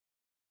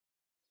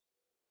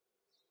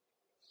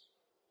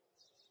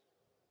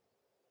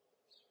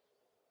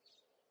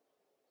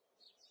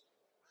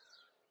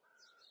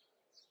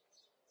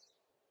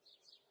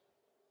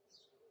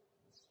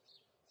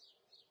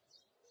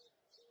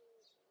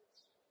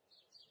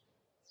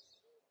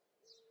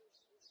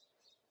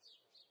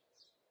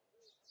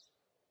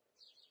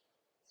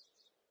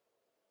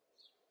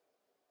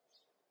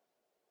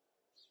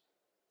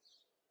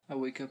I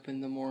wake up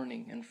in the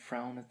morning and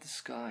frown at the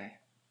sky.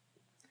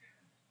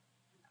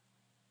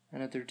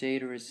 Another day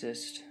to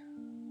resist,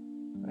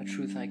 a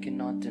truth I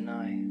cannot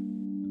deny.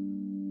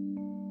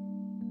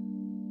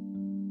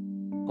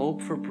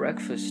 Hope for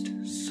breakfast,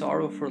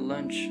 sorrow for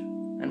lunch,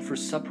 and for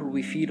supper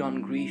we feed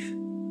on grief.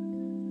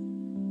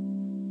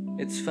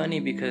 It's funny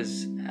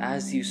because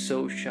as you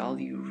sow shall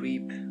you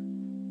reap.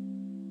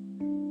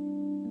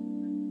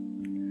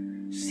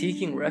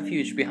 Seeking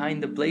refuge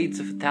behind the blades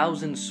of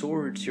 1,000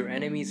 swords, your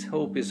enemy's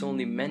hope is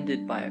only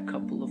mended by a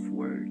couple of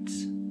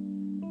words.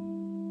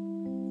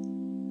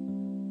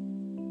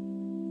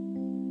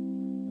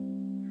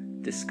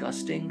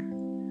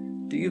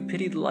 Disgusting? Do you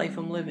pity the life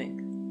I'm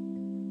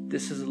living?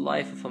 This is the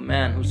life of a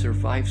man who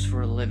survives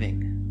for a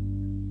living.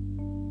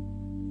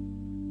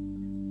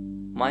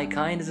 My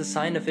kind is a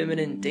sign of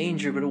imminent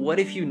danger, but what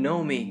if you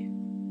know me?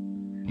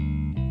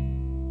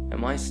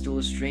 Am I still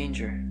a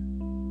stranger?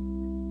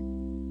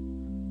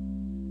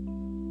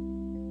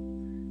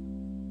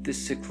 This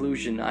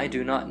seclusion, I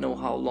do not know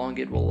how long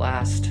it will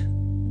last.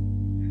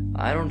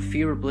 I don't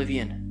fear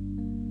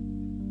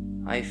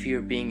oblivion. I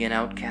fear being an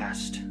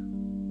outcast.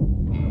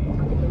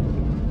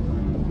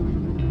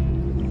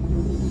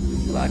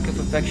 Lack of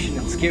affection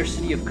and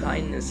scarcity of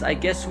kindness. I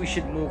guess we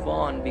should move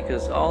on,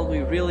 because all we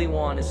really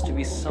want is to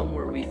be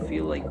somewhere we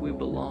feel like we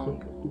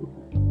belong.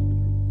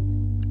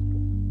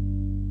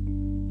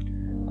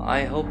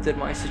 I hope that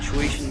my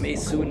situation may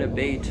soon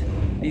abate.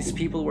 These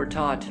people were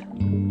taught,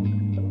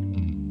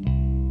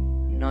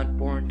 not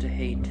born to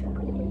hate.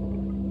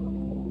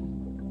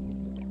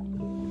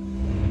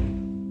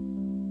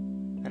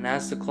 And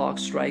as the clock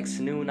strikes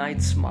noon,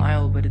 I'd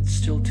smile, but it's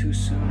still too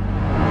soon.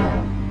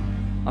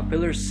 A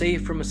pillar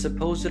safe from a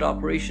supposed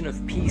operation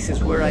of peace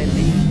is where I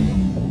lean.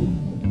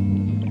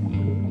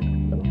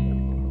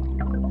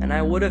 And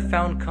I would have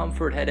found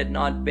comfort had it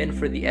not been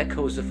for the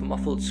echoes of a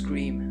muffled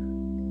scream.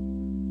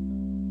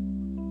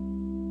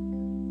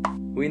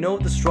 We know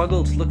the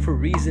struggle to look for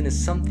reason is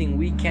something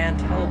we can't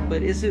help,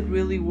 but is it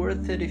really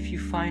worth it if you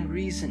find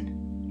reason,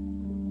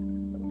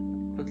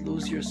 but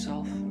lose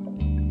yourself?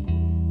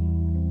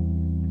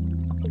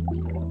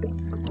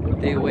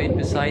 They wait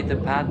beside the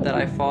path that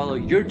I follow.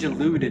 You're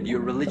deluded, your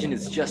religion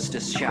is just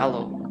as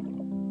shallow.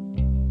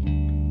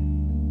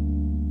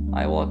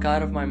 I walk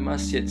out of my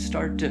masjid,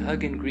 start to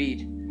hug and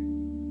greet.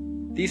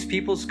 These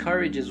people's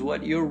courage is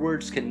what your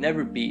words can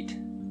never beat.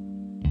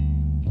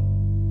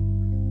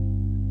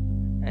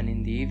 And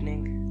in the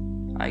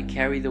evening, I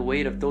carry the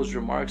weight of those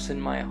remarks in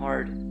my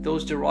heart.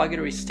 Those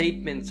derogatory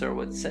statements are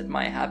what set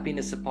my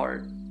happiness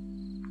apart.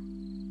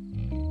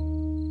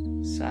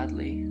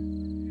 Sadly,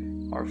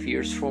 our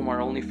fears form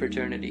our only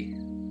fraternity.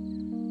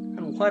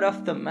 And what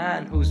of the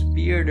man whose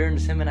beard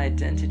earns him an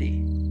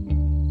identity?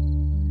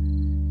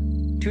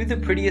 To the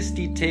prettiest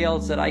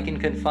details that I can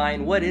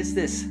confine, what is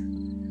this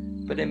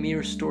but a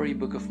mere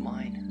storybook of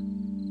mine?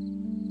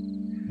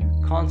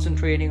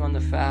 Concentrating on the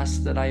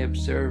fast that I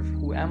observe,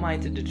 who am I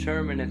to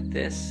determine if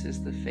this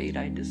is the fate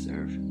I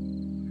deserve?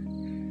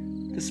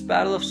 This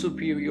battle of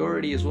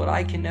superiority is what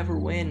I can never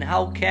win.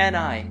 How can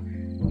I,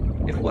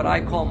 if what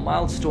I call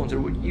milestones are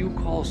what you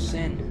call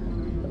sin?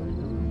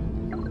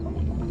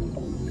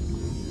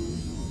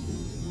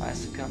 I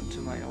succumb to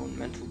my own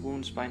mental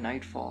wounds by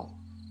nightfall.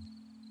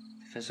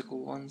 The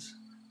physical ones,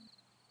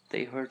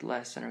 they hurt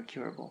less and are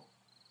curable.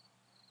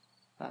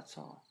 That's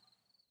all.